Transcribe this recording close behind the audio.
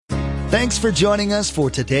Thanks for joining us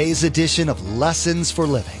for today's edition of Lessons for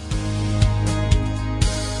Living.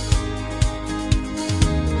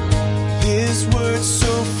 His word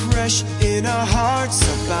so fresh in our hearts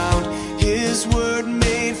abound. His word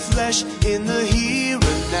made flesh in the here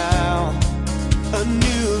and now. A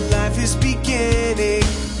new life is beginning.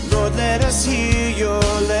 Lord, let us hear your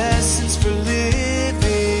lessons for living.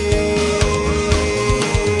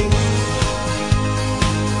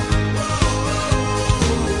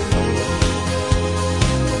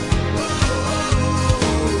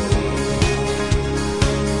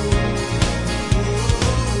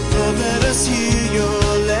 Lord, let us hear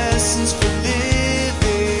your lessons for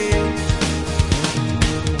living.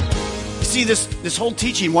 You see, this whole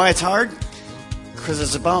teaching, why it's hard? Because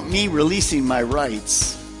it's about me releasing my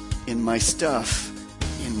rights in my stuff,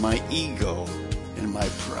 in my ego, in my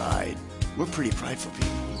pride. We're pretty prideful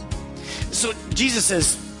people. So Jesus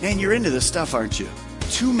says, man, you're into this stuff, aren't you?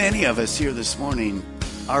 Too many of us here this morning,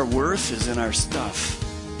 our worth is in our stuff.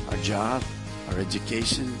 Our job, our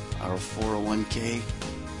education, our 401k,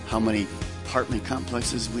 how many apartment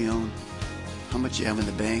complexes we own, how much you have in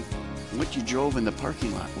the bank, and what you drove in the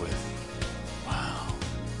parking lot with. Wow.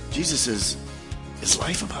 Jesus says, is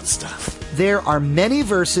life about stuff? There are many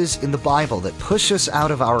verses in the Bible that push us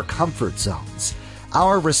out of our comfort zones.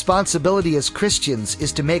 Our responsibility as Christians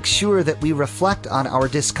is to make sure that we reflect on our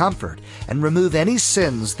discomfort and remove any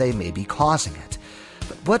sins they may be causing it.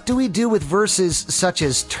 But what do we do with verses such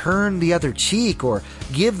as turn the other cheek or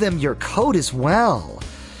give them your coat as well?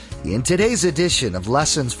 In today's edition of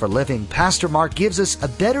Lessons for Living, Pastor Mark gives us a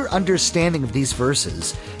better understanding of these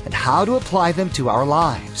verses and how to apply them to our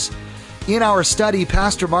lives. In our study,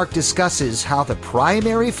 Pastor Mark discusses how the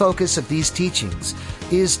primary focus of these teachings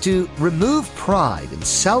is to remove pride and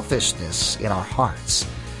selfishness in our hearts.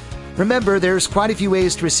 Remember, there's quite a few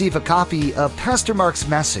ways to receive a copy of Pastor Mark's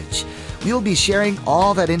message. We'll be sharing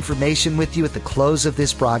all that information with you at the close of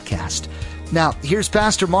this broadcast. Now, here's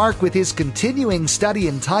Pastor Mark with his continuing study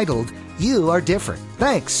entitled, You Are Different.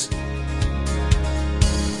 Thanks.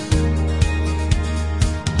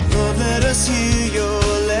 Lord, let us hear your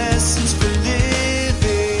lessons for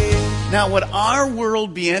living. Now, would our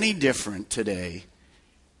world be any different today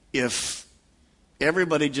if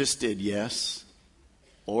everybody just did yes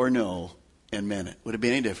or no and meant it? Would it be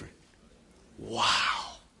any different?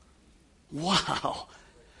 Wow. Wow.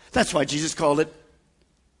 That's why Jesus called it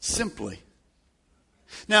simply.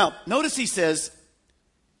 Now, notice he says,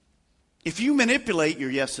 if you manipulate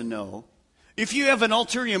your yes and no, if you have an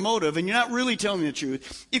ulterior motive and you're not really telling the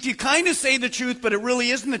truth, if you kind of say the truth but it really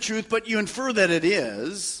isn't the truth, but you infer that it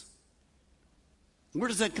is, where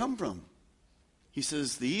does that come from? He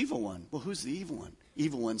says, the evil one. Well, who's the evil one?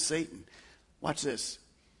 Evil one, Satan. Watch this.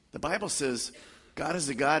 The Bible says God is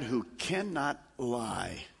a God who cannot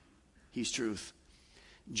lie. He's truth.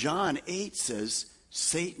 John 8 says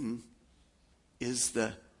Satan is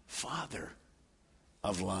the father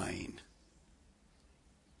of lying.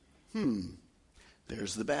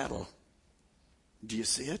 There's the battle. Do you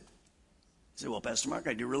see it? You say, well, Pastor Mark,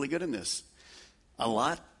 I do really good in this. A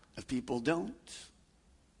lot of people don't.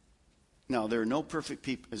 Now, there are no perfect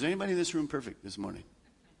people. Is anybody in this room perfect this morning?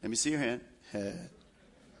 Let me see your hand.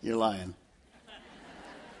 You're lying.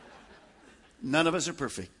 None of us are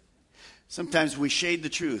perfect. Sometimes we shade the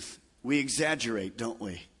truth. We exaggerate, don't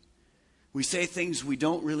we? We say things we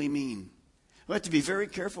don't really mean. We have to be very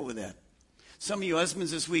careful with that. Some of you husbands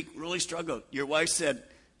this week really struggled. Your wife said,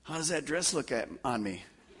 how does that dress look on me?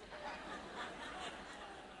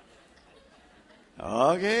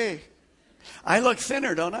 Okay. I look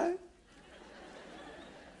thinner, don't I?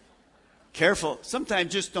 Careful.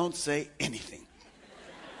 Sometimes just don't say anything.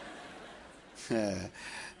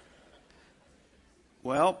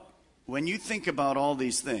 Well, when you think about all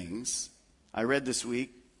these things, I read this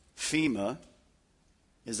week, FEMA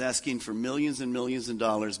is asking for millions and millions of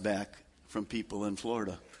dollars back from people in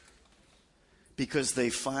Florida because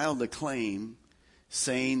they filed a claim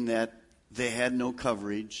saying that they had no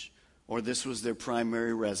coverage or this was their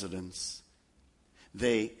primary residence.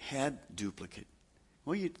 They had duplicate.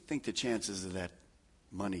 What do you think the chances of that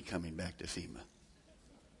money coming back to FEMA?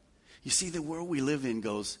 You see, the world we live in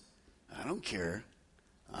goes, I don't care.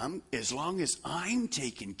 As long as I'm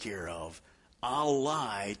taken care of, I'll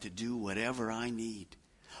lie to do whatever I need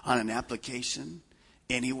on an application,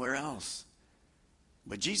 anywhere else.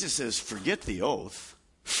 But Jesus says, forget the oath.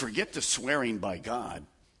 Forget the swearing by God.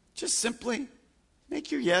 Just simply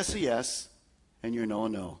make your yes a yes and your no a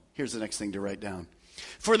no. Here's the next thing to write down.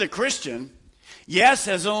 For the Christian, yes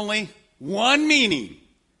has only one meaning.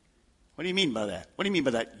 What do you mean by that? What do you mean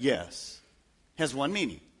by that? Yes. It has one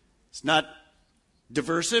meaning. It's not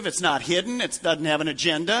diversive. It's not hidden. It doesn't have an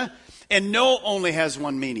agenda. And no only has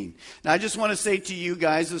one meaning. Now, I just want to say to you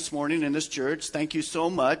guys this morning in this church, thank you so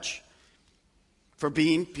much for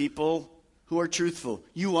being people who are truthful.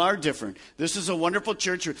 You are different. This is a wonderful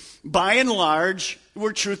church. By and large,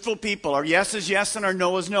 we're truthful people. Our yes is yes and our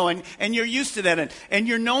no is no. And you're used to that. And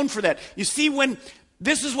you're known for that. You see, when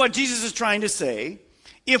this is what Jesus is trying to say.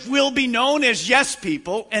 If we'll be known as yes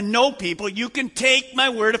people and no people, you can take my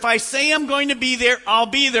word. If I say I'm going to be there, I'll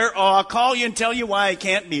be there. Or I'll call you and tell you why I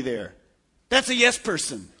can't be there. That's a yes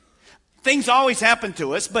person. Things always happen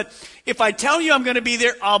to us. But if I tell you I'm going to be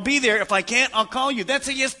there, I'll be there. If I can't, I'll call you. That's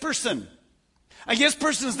a yes person. A yes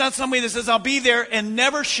person is not somebody that says, I'll be there and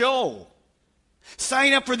never show.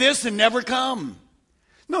 Sign up for this and never come.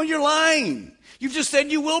 No, you're lying. You've just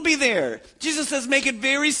said you will be there. Jesus says, make it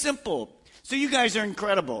very simple. So you guys are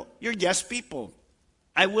incredible. You're yes people.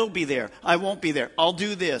 I will be there. I won't be there. I'll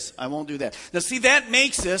do this. I won't do that. Now see, that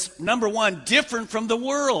makes us, number one, different from the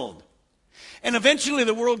world. And eventually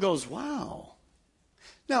the world goes, wow.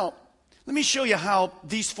 Now, let me show you how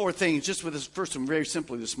these four things, just with this first one very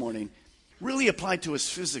simply this morning, really apply to us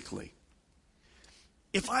physically.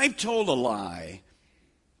 If I've told a lie,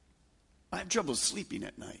 I have trouble sleeping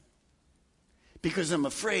at night because I'm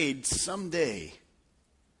afraid someday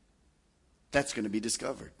that's going to be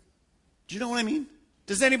discovered. Do you know what I mean?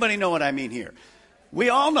 Does anybody know what I mean here? We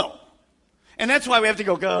all know. And that's why we have to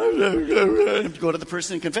go to the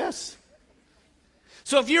person and confess.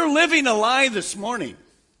 So if you're living a lie this morning,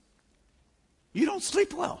 you don't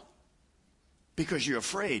sleep well because you're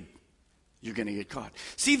afraid you're going to get caught.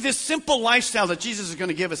 See, this simple lifestyle that Jesus is going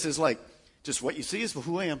to give us is like, just what you see is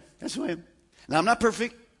who I am. That's who I am. Now, I'm not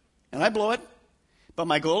perfect, and I blow it, but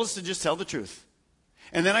my goal is to just tell the truth.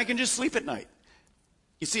 And then I can just sleep at night.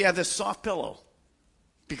 You see, I have this soft pillow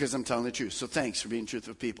because I'm telling the truth. So thanks for being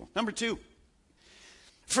truthful people. Number two,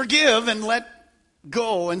 forgive and let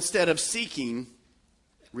go instead of seeking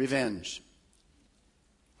revenge.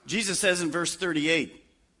 Jesus says in verse 38,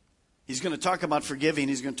 he's going to talk about forgiving.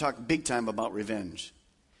 He's going to talk big time about revenge.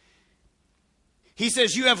 He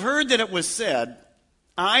says, you have heard that it was said,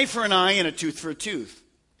 eye for an eye and a tooth for a tooth.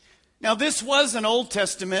 Now, this was an Old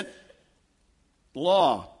Testament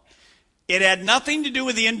law. It had nothing to do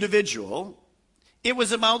with the individual. It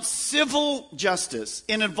was about civil justice.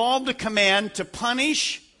 It involved a command to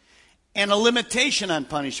punish and a limitation on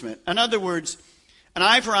punishment. In other words, an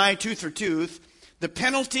eye for eye, tooth for tooth. The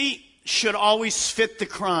penalty should always fit the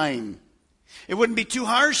crime. It wouldn't be too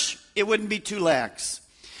harsh. It wouldn't be too lax.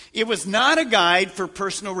 It was not a guide for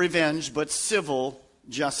personal revenge, but civil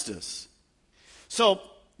justice. So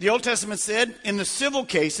the Old Testament said in the civil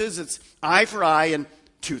cases, it's eye for eye and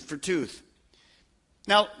tooth for tooth.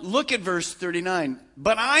 Now look at verse 39.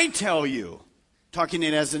 But I tell you, talking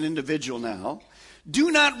it as an individual now,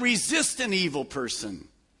 do not resist an evil person.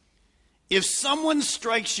 If someone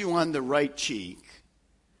strikes you on the right cheek,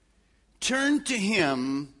 turn to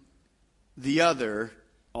him the other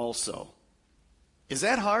also. Is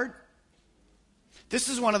that hard? This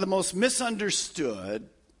is one of the most misunderstood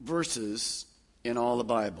verses in all the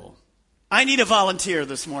Bible. I need a volunteer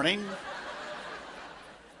this morning.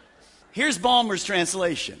 Here's Balmer's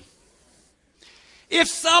translation. If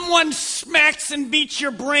someone smacks and beats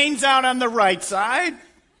your brains out on the right side,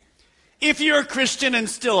 if you're a Christian and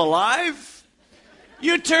still alive,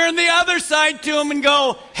 you turn the other side to him and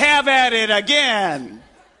go, have at it again.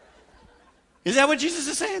 Is that what Jesus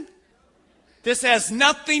is saying? This has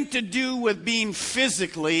nothing to do with being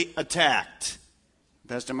physically attacked.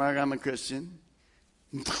 Pastor Mark, I'm a Christian.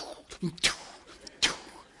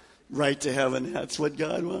 Right to heaven, that's what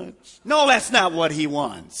God wants. No, that's not what he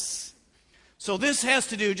wants. So this has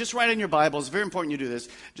to do, just write in your Bible, it's very important you do this,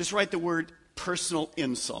 just write the word personal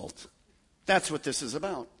insult. That's what this is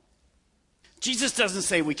about. Jesus doesn't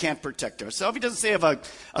say we can't protect ourselves. He doesn't say if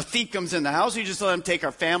a thief comes in the house, you just let him take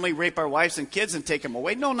our family, rape our wives and kids, and take them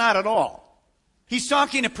away. No, not at all. He's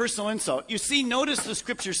talking a personal insult. You see, notice the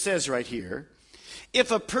scripture says right here,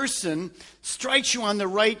 if a person strikes you on the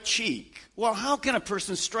right cheek, well, how can a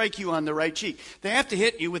person strike you on the right cheek? They have to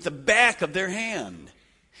hit you with the back of their hand.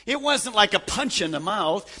 It wasn't like a punch in the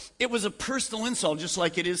mouth. It was a personal insult, just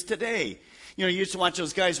like it is today. You know, you used to watch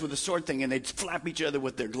those guys with the sword thing, and they'd flap each other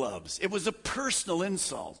with their gloves. It was a personal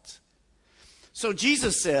insult. So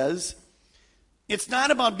Jesus says, it's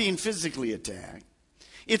not about being physically attacked.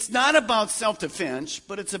 It's not about self-defense,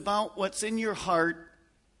 but it's about what's in your heart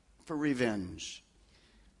for revenge.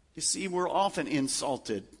 You see, we're often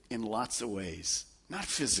insulted in lots of ways. Not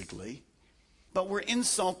physically, but we're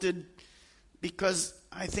insulted because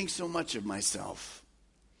I think so much of myself.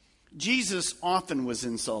 Jesus often was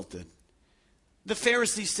insulted. the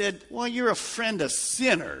Pharisees said, well, you're a friend of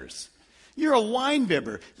sinners. You're a wine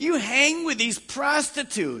bibber. You hang with these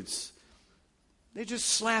prostitutes. They just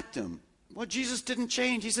slapped him. Well, Jesus didn't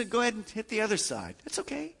change. He said, go ahead and hit the other side. That's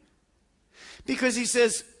okay. Because he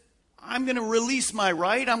says, I'm going to release my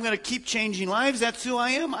right. I'm going to keep changing lives. That's who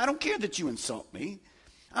I am. I don't care that you insult me.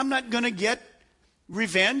 I'm not going to get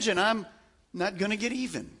revenge, and I'm not going to get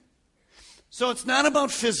even. So it's not about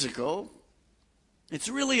physical. It's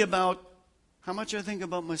really about how much I think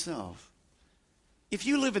about myself. If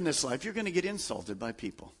you live in this life, you're going to get insulted by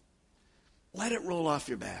people. Let it roll off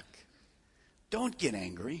your back. Don't get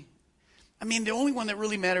angry. I mean, the only one that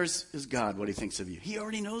really matters is God, what he thinks of you. He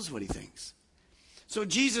already knows what he thinks. So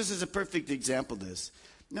Jesus is a perfect example of this.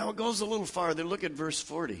 Now it goes a little farther. Look at verse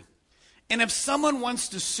 40. And if someone wants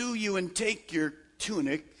to sue you and take your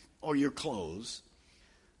tunic or your clothes,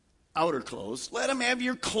 outer clothes, let him have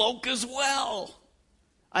your cloak as well.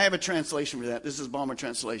 I have a translation for that. This is Balmer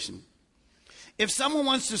translation. If someone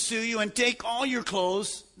wants to sue you and take all your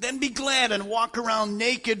clothes, then be glad and walk around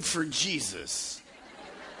naked for Jesus.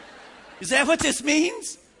 Is that what this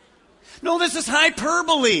means? No, this is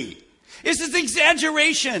hyperbole. This is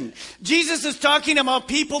exaggeration. Jesus is talking about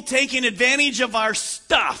people taking advantage of our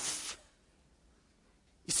stuff.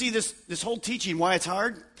 You see, this whole teaching, why it's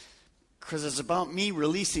hard? Because it's about me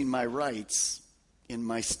releasing my rights in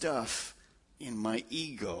my stuff, in my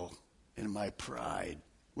ego, in my pride.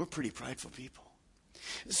 We're pretty prideful people.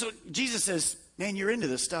 So Jesus says, man, you're into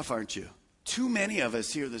this stuff, aren't you? Too many of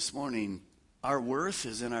us here this morning, our worth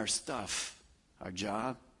is in our stuff. Our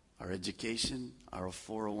job, our education, our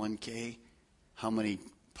 401k, how many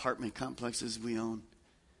apartment complexes we own,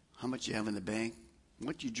 how much you have in the bank,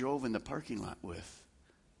 what you drove in the parking lot with.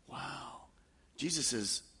 Wow. Jesus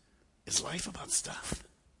says, is life about stuff?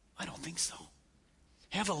 I don't think so.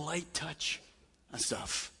 Have a light touch on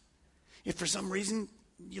stuff. If for some reason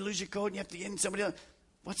you lose your coat and you have to get in somebody else,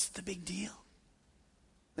 what's the big deal?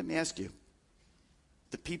 Let me ask you,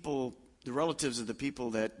 the relatives of the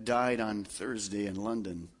people that died on Thursday in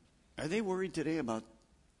London, are they worried today about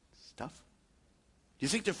stuff? Do you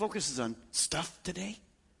think their focus is on stuff today?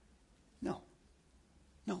 No.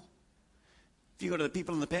 No. If you go to the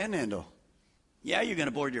people in the Panhandle, yeah, you're going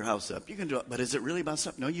to board your house up. You can do it, but is it really about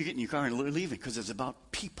stuff? No, you get in your car and leave it because it's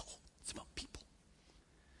about people. It's about people.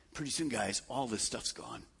 Pretty soon, guys, all this stuff's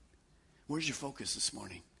gone. Where's your focus this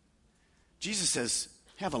morning? Jesus says,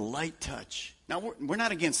 have a light touch. Now, we're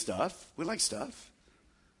not against stuff. We like stuff.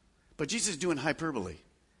 But Jesus is doing hyperbole,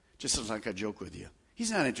 just like I joke with you.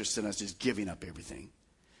 He's not interested in us just giving up everything.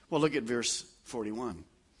 Well, look at verse 41.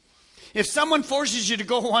 If someone forces you to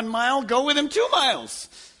go 1 mile, go with him 2 miles.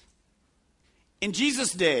 In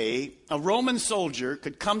Jesus' day, a Roman soldier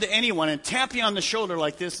could come to anyone and tap you on the shoulder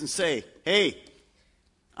like this and say, hey,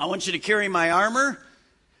 I want you to carry my armor.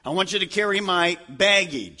 I want you to carry my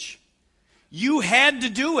baggage. You had to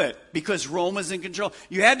do it because Rome was in control.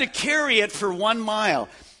 You had to carry it for 1 mile.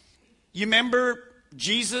 You remember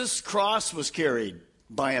Jesus' cross was carried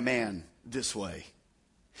by a man this way.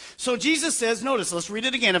 So Jesus says, notice, let's read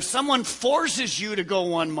it again. If someone forces you to go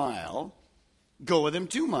 1 mile, go with him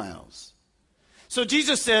 2 miles. So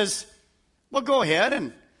Jesus says, well, go ahead,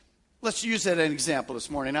 and let's use that as an example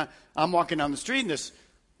this morning. I'm walking down the street, and this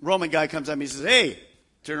Roman guy comes up to me and says, hey,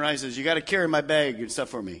 turn around and says, you got to carry my bag and stuff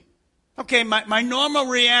for me. Okay, my normal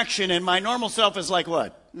reaction and my normal self is like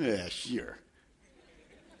what? Yeah, sure.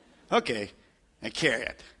 Okay, I carry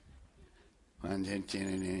it.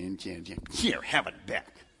 Here, have it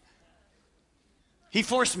back. He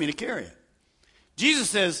forced me to carry it. Jesus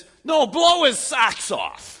says, no, blow his socks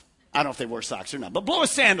off. I don't know if they wear socks or not, but blow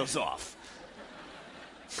his sandals off.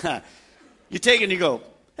 You take it and you go,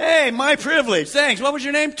 hey, my privilege, thanks. What was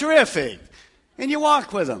your name? Terrific. And you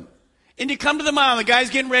walk with him. And you come to the mile, the guy's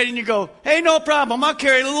getting ready, and you go, hey, no problem, I'll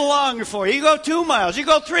carry it a little longer for you. You go 2 miles, you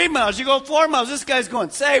go 3 miles, you go 4 miles. This guy's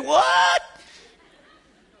going, say what?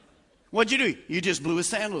 What'd you do? You just blew his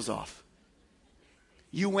sandals off.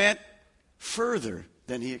 You went further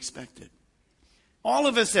than he expected. All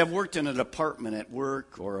of us have worked in a department at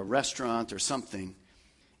work or a restaurant or something,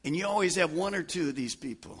 and you always have 1 or 2 of these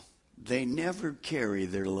people. They never carry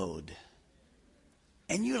their load.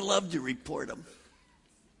 And you love to report them.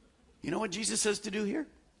 You know what Jesus says to do here?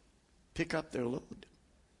 Pick up their load.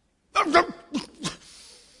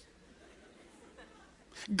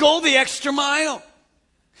 Go the extra mile.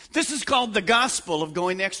 This is called the gospel of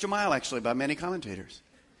going the extra mile, actually, by many commentators.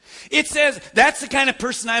 It says that's the kind of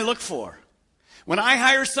person I look for. When I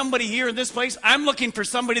hire somebody here in this place, I'm looking for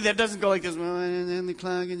somebody that doesn't go like this.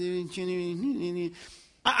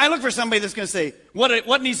 I look for somebody that's going to say,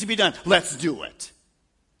 what needs to be done? Let's do it.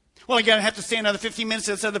 Well, I gotta have to stay another 15 minutes.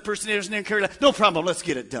 This other person isn't encouraged. No problem. Let's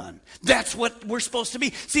get it done. That's what we're supposed to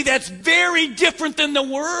be. See, that's very different than the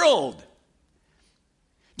world.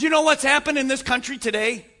 Do you know what's happened in this country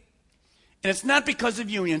today? And it's not because of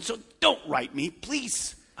unions, so don't write me,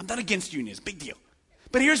 please. I'm not against unions. Big deal.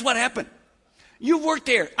 But here's what happened. You've worked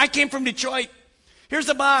there. I came from Detroit. Here's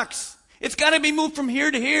a box. It's got to be moved from here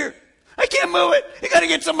to here. I can't move it. I got to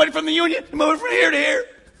get somebody from the union to move it from here to here.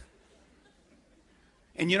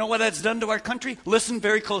 And you know what that's done to our country? Listen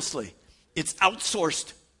very closely. It's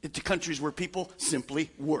outsourced into countries where people simply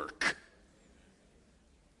work.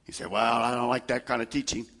 You say, well, I don't like that kind of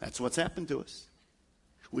teaching. That's what's happened to us.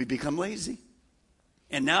 We become lazy.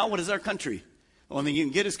 And now what is our country? The only thing you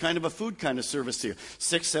can get is kind of a food kind of service here.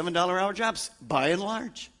 $6, $7 hour jobs, by and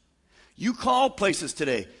large. You call places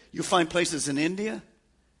today. You find places in India.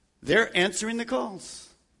 They're answering the calls.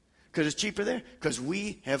 Because it's cheaper there. Because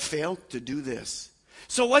we have failed to do this.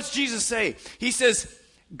 So what's Jesus say? He says,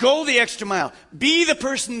 go the extra mile. Be the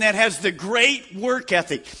person that has the great work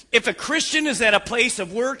ethic. If a Christian is at a place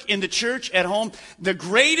of work, in the church, at home, the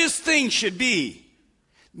greatest thing should be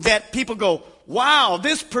that people go, wow,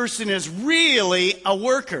 this person is really a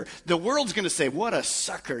worker. The world's going to say, what a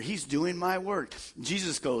sucker. He's doing my work.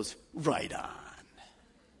 Jesus goes, right on.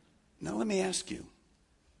 Now let me ask you,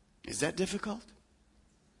 is that difficult?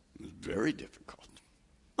 It's very difficult.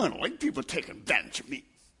 I don't like people taking advantage of me.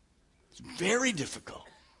 It's very difficult.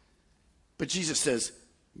 But Jesus says,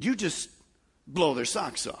 you just blow their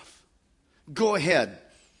socks off. Go ahead.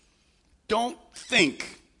 Don't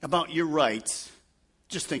think about your rights.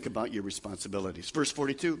 Just think about your responsibilities. Verse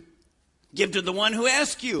 42. Give to the one who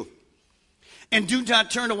asks you. And do not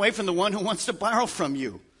turn away from the one who wants to borrow from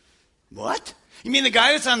you. What? You mean the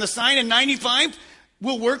guy that's on the sign in 95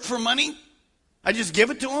 will work for money? I just give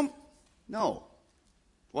it to him? No.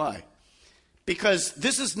 Why? Because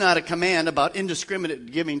this is not a command about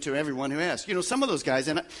indiscriminate giving to everyone who asks. You know, some of those guys,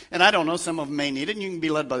 and I don't know, some of them may need it, and you can be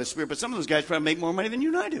led by the Spirit, but some of those guys probably make more money than you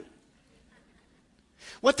and I do.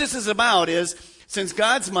 What this is about is, since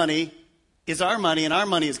God's money is our money and our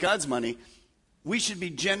money is God's money, we should be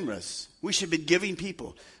generous. We should be giving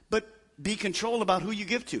people. But be controlled about who you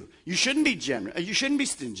give to. You shouldn't be generous. You shouldn't be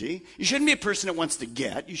stingy. You shouldn't be a person that wants to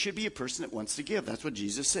get. You should be a person that wants to give. That's what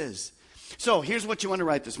Jesus says. So here's what you want to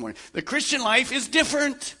write this morning. The Christian life is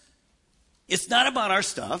different. It's not about our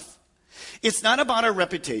stuff. It's not about our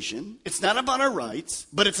reputation. It's not about our rights.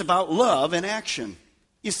 But it's about love and action.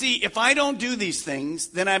 You see, if I don't do these things,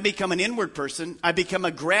 then I become an inward person. I become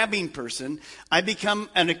a grabbing person. I become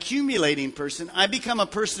an accumulating person. I become a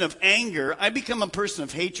person of anger. I become a person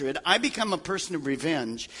of hatred. I become a person of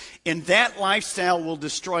revenge. And that lifestyle will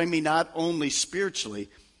destroy me not only spiritually,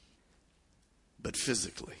 but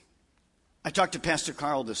physically. I talked to Pastor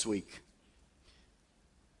Carl this week.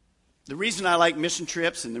 The reason I like mission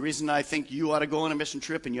trips and the reason I think you ought to go on a mission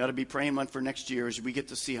trip and you ought to be praying one for next year is we get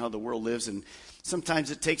to see how the world lives, and sometimes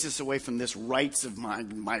it takes us away from this rights of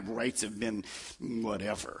mine. My rights have been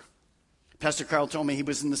whatever. Pastor Carl told me he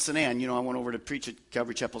was in the Sudan. You know, I went over to preach at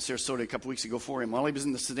Calvary Chapel, Sarasota a couple weeks ago for him. While he was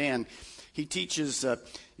in the Sudan, he teaches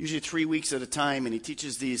usually 3 weeks at a time, and he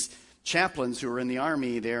teaches these chaplains who are in the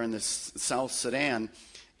army there in the South Sudan.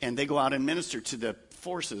 And they go out and minister to the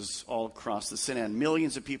forces all across the Sudan.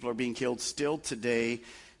 Millions of people are being killed still today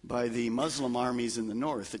by the Muslim armies in the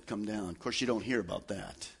north that come down. Of course, you don't hear about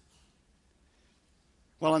that.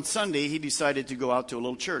 Well, on Sunday, he decided to go out to a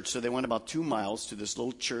little church. So they went about 2 miles to this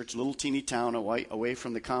little church, little teeny town away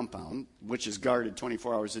from the compound, which is guarded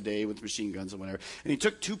 24 hours a day with machine guns and whatever. And he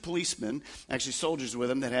took 2 policemen, actually soldiers with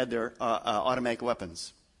him, that had their automatic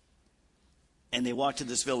weapons. And they walked to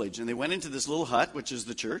this village, and they went into this little hut, which is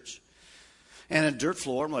the church, and a dirt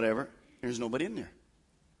floor and whatever. There's nobody in there.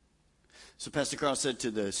 So Pastor Carl said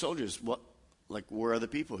to the soldiers, "What? Like, where are the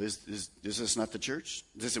people? Is this not the church?"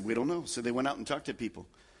 They said, "We don't know." So they went out and talked to people.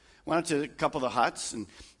 Went out to a couple of the huts and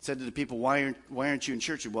said to the people, "Why aren't you in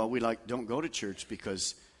church?" "Well, we don't go to church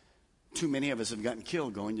because too many of us have gotten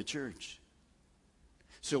killed going to church.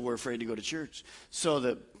 So we're afraid to go to church." So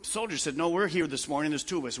the soldier said, "No, we're here this morning. There's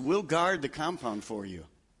 2 of us. We'll guard the compound for you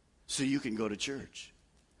so you can go to church."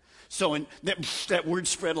 So that word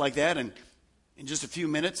spread like that, and in just a few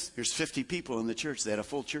minutes, there's 50 people in the church. They had a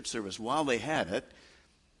full church service. While they had it,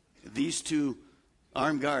 these 2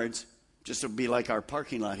 armed guards, just to be like our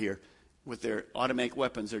parking lot here, with their automatic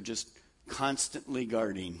weapons, are just constantly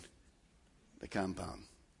guarding the compound.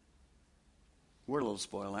 We're a little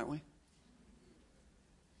spoiled, aren't we?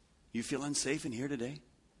 You feel unsafe in here today?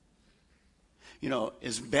 You know,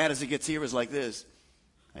 as bad as it gets here is like this.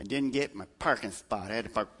 I didn't get my parking spot. I had to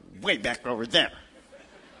park way back over there.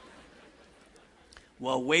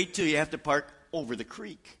 Well, wait till you have to park over the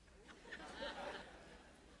creek.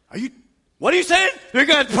 What are you saying? You're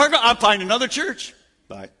going to park? I'll find another church.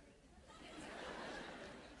 Bye.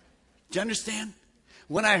 Do you understand?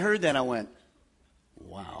 When I heard that, I went,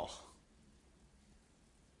 wow.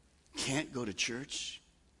 Can't go to church,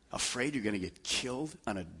 afraid you're going to get killed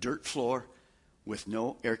on a dirt floor with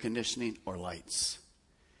no air conditioning or lights.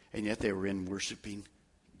 And yet they were in worshiping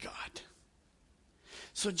God.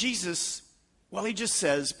 So Jesus, well, he just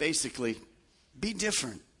says, basically, be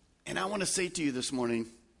different. And I want to say to you this morning,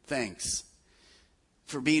 thanks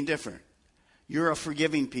for being different. You're a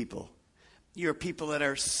forgiving people. You're a people that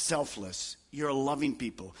are selfless. You're a loving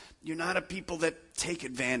people. You're not a people that take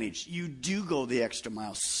advantage. You do go the extra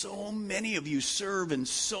mile. So many of you serve in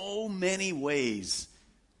so many ways.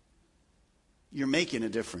 You're making a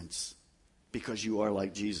difference because you are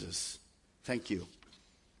like Jesus. Thank you.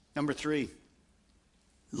 Number 3,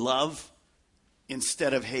 love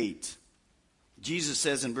instead of hate. Jesus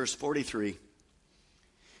says in verse 43,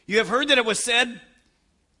 you have heard that it was said,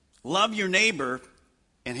 love your neighbor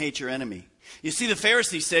and hate your enemy. You see, the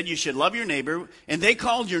Pharisees said you should love your neighbor, and they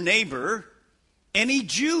called your neighbor any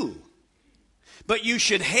Jew. But you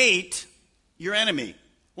should hate your enemy.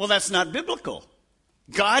 Well, that's not biblical.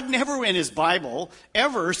 God never in his Bible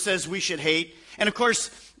ever says we should hate. And of course,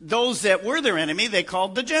 those that were their enemy, they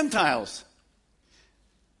called the Gentiles.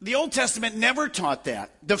 The Old Testament never taught that.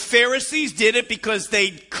 The Pharisees did it because they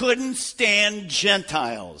couldn't stand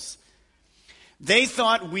Gentiles. They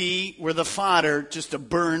thought we were the fodder just to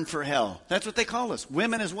burn for hell. That's what they call us.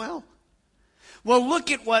 Women as well. Well, look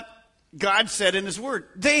at what God said in his word.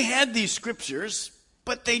 They had these scriptures,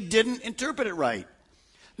 but they didn't interpret it right.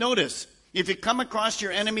 Notice, if you come across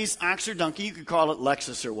your enemy's ox or donkey, you could call it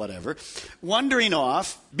Lexus or whatever, wandering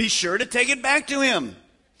off, be sure to take it back to him.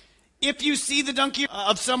 If you see the donkey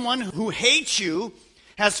of someone who hates you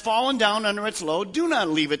has fallen down under its load, do not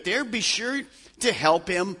leave it there. Be sure to help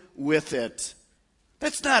him with it.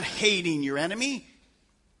 That's not hating your enemy.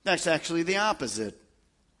 That's actually the opposite.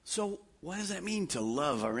 So what does that mean to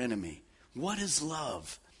love our enemy? What is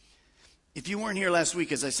love? If you weren't here last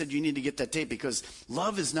week, as I said, you need to get that tape because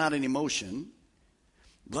love is not an emotion.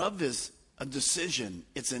 Love is a decision.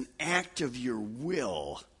 It's an act of your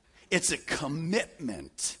will. It's a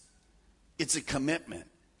commitment. It's a commitment.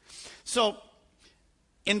 So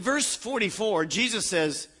in verse 44, Jesus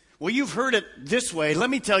says, well, you've heard it this way. Let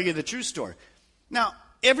me tell you the true story. Now,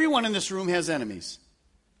 everyone in this room has enemies.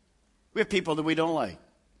 We have people that we don't like.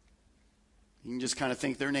 You can just kind of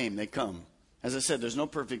think their name. They come. As I said, there's no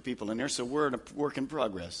perfect people in there, so we're in a work in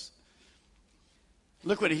progress.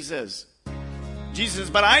 Look what he says. Jesus says,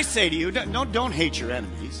 but I say to you, don't hate your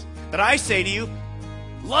enemies. But I say to you,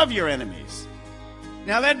 love your enemies.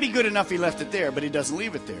 Now, that'd be good enough he left it there, but he doesn't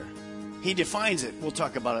leave it there. He defines it. We'll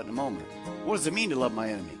talk about it in a moment. What does it mean to love my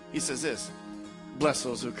enemy? He says this, bless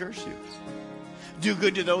those who curse you. Do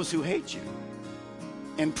good to those who hate you.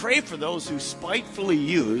 And pray for those who spitefully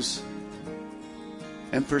use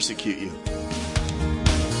and persecute you.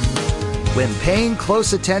 When paying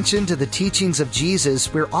close attention to the teachings of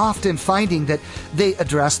Jesus, we're often finding that they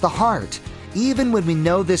address the heart. Even when we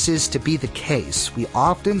know this is to be the case, we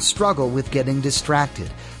often struggle with getting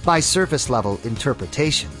distracted by surface-level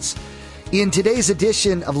interpretations. In today's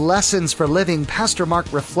edition of Lessons for Living, Pastor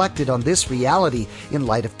Mark reflected on this reality in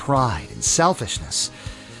light of pride and selfishness.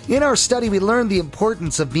 In our study, we learned the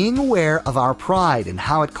importance of being aware of our pride and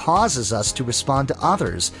how it causes us to respond to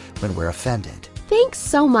others when we're offended. Thanks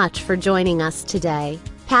so much for joining us today.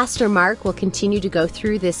 Pastor Mark will continue to go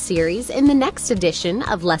through this series in the next edition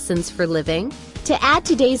of Lessons for Living. To add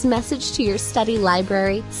today's message to your study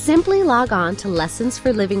library, simply log on to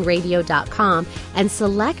lessonsforlivingradio.com and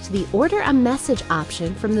select the Order a Message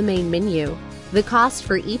option from the main menu. The cost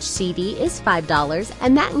for each CD is $5,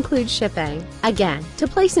 and that includes shipping. Again, to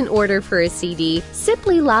place an order for a CD,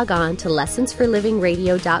 simply log on to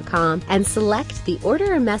lessonsforlivingradio.com and select the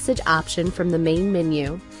Order a Message option from the main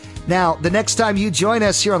menu. Now, the next time you join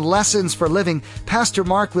us here on Lessons for Living, Pastor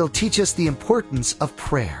Mark will teach us the importance of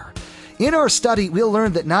prayer. In our study, we'll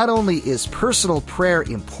learn that not only is personal prayer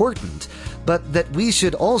important, but that we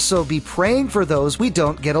should also be praying for those we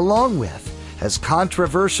don't get along with. As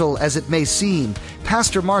controversial as it may seem,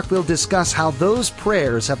 Pastor Mark will discuss how those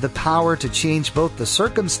prayers have the power to change both the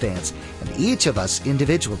circumstance and each of us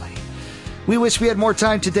individually. We wish we had more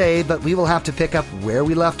time today, but we will have to pick up where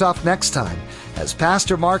we left off next time as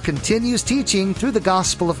Pastor Mark continues teaching through the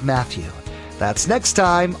Gospel of Matthew. That's next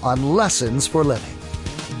time on Lessons for Living.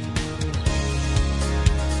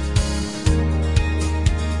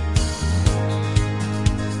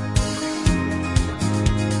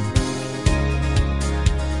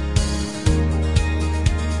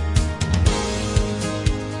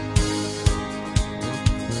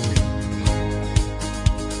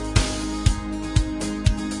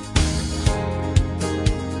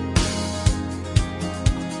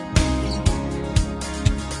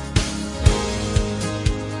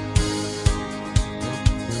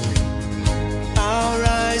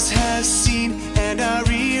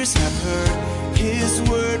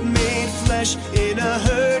 fresh